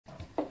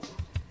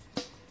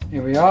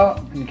Here we are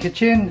in the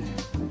kitchen,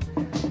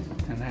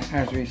 and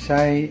as we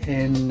say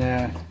in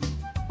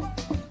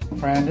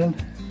Brandon,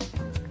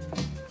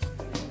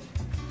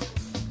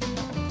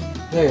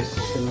 this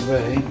is going to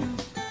be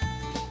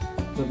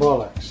the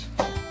bollocks.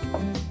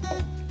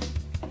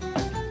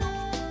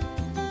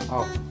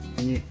 Oh,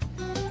 and you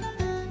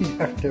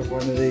have to have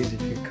one of these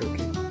if you're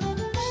cooking.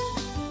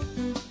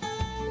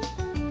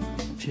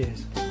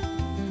 Cheers.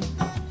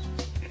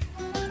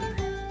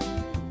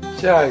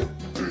 So,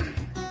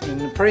 in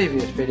the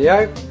previous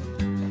video,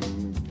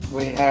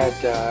 we had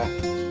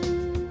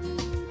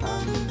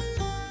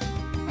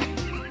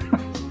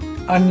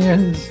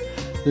onions,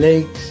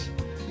 leeks,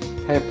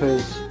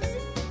 peppers,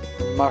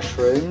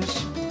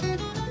 mushrooms,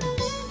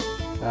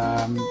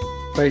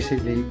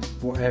 basically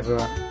whatever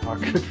I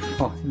could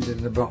find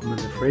in the bottom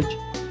of the fridge.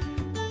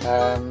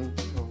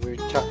 We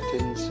chucked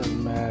in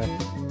some a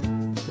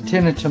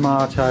tin of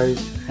tomatoes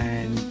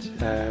and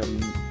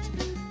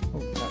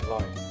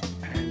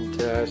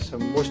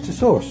some Worcester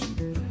sauce.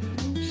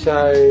 So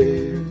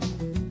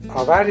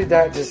I've added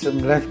that to some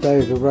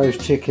leftover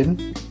roast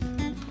chicken,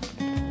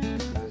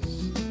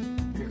 as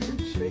you can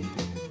see.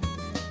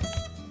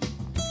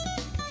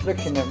 It's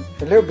looking a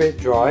little bit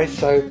dry,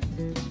 so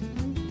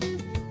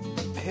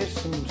here's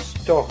some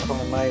stock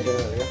I made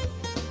earlier.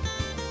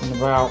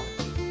 And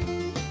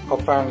I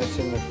found this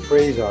in the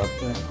freezer.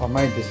 I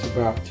made this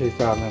about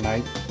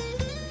 2008,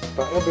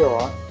 but it'll be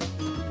alright.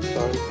 So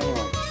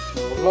anyway,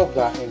 we'll lob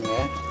that in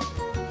there,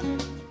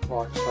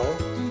 like so.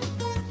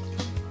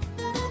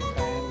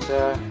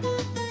 And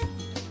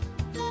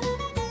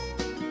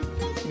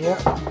yeah,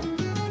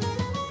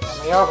 and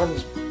the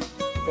oven's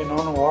been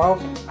on a while.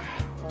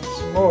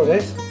 Some more of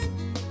this,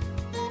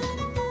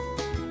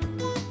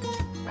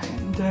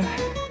 and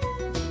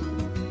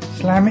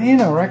slam it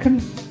in, I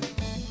reckon.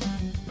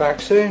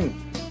 Back soon.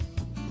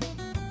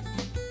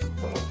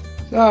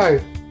 So,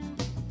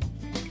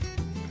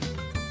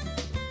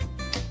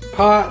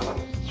 part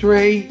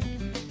three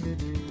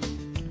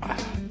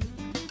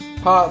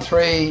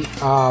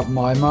of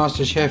my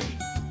MasterChef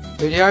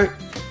video.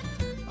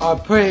 I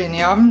put it in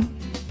the oven,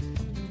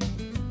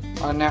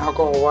 and now I've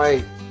got to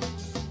wait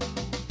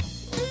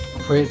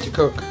for it to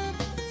cook.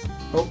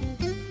 Oh,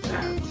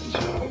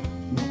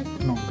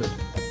 not good.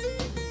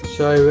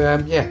 So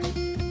yeah,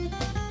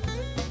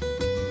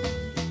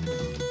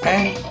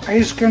 and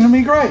it's going to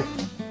be great.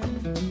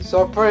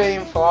 So I put it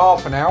in for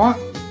half an hour,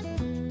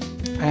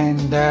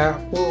 and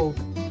we'll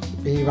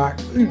be back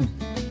soon.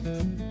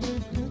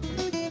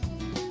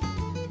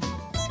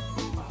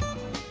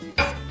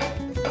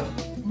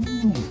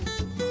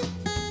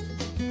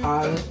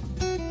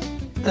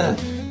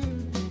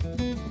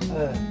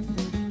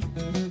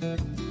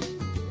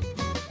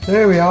 So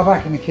there we are,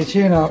 back in the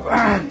kitchen.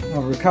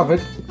 I've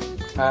recovered.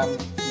 You'll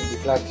be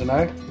glad to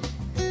know.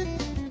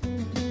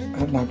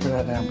 No,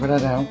 put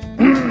that down.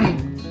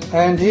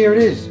 And here it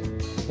is.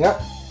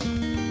 Yep,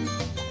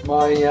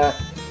 my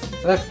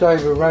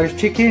leftover roast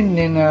chicken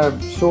in a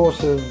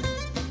sauce of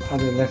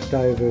other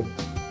leftover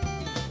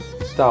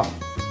stuff.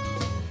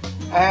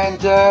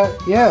 And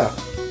yeah,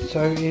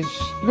 so it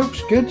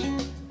looks good.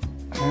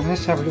 And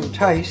let's have a little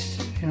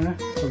taste, you know,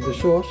 of the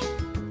sauce.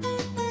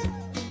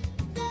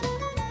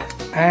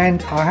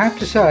 And I have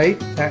to say,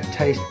 that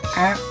tastes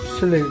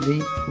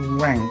absolutely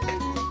rank.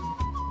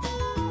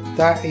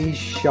 That is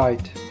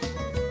shite.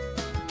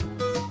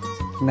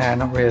 Nah,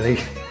 not really.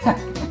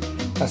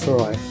 That's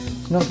alright.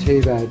 It's not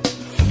too bad.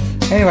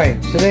 Anyway,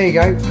 so there you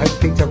go. I hope you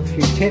picked up a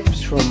few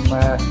tips from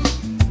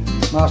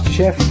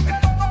MasterChef.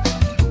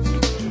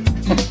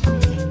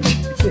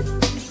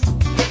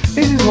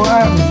 This is what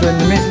happens when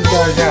the missus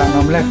goes out and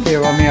I'm left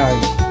here on my own.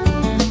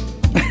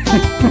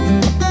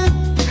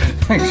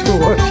 Thanks for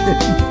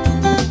watching.